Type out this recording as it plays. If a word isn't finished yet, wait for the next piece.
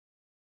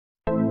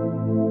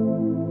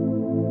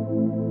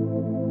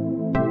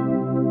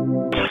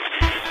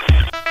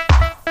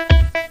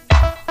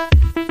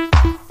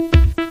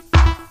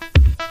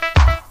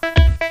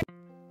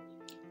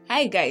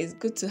Hi guys,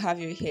 good to have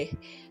you here.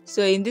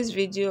 So in this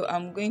video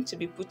I'm going to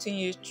be putting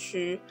you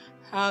through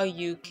how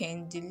you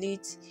can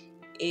delete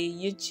a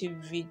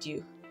YouTube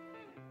video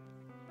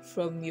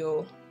from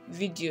your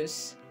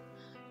videos.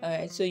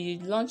 Alright, so you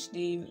launch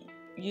the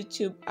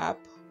YouTube app,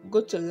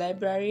 go to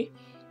library,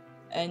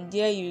 and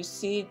there you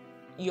see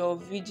your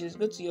videos.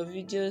 Go to your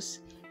videos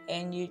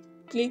and you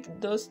click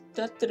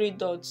that three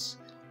dots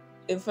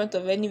in front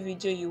of any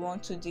video you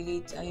want to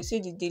delete, and you see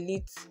the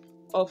delete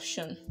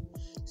option.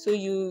 So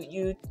you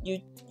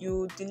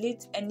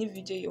delete any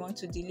video you want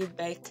to delete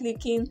by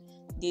clicking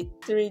the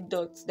three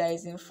dots that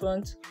is in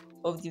front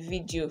of the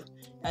video,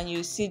 and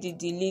you see the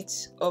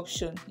delete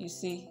option. You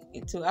see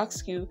it will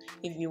ask you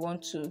if you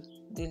want to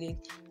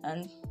delete,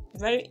 and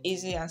very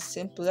easy and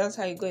simple. That's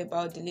how you go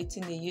about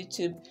deleting a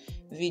YouTube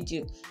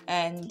video.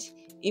 And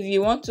if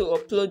you want to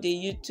upload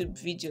a YouTube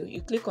video,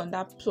 you click on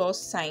that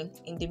plus sign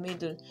in the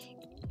middle.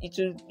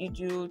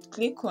 You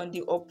click on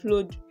the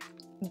upload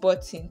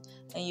button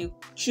and you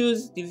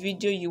choose the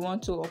video you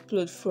want to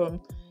upload from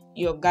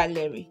your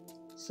gallery.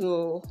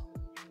 So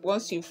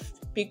once you've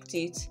picked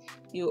it,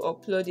 you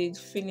upload it,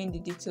 fill in the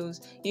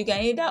details. You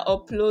can either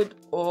upload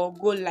or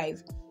go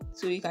live,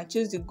 so you can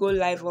choose the go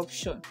live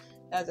option.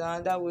 That's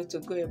another way to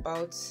go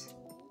about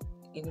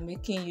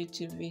making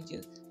YouTube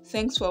videos.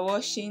 Thanks for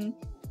watching.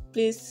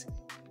 Please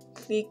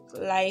click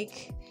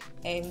like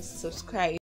and subscribe.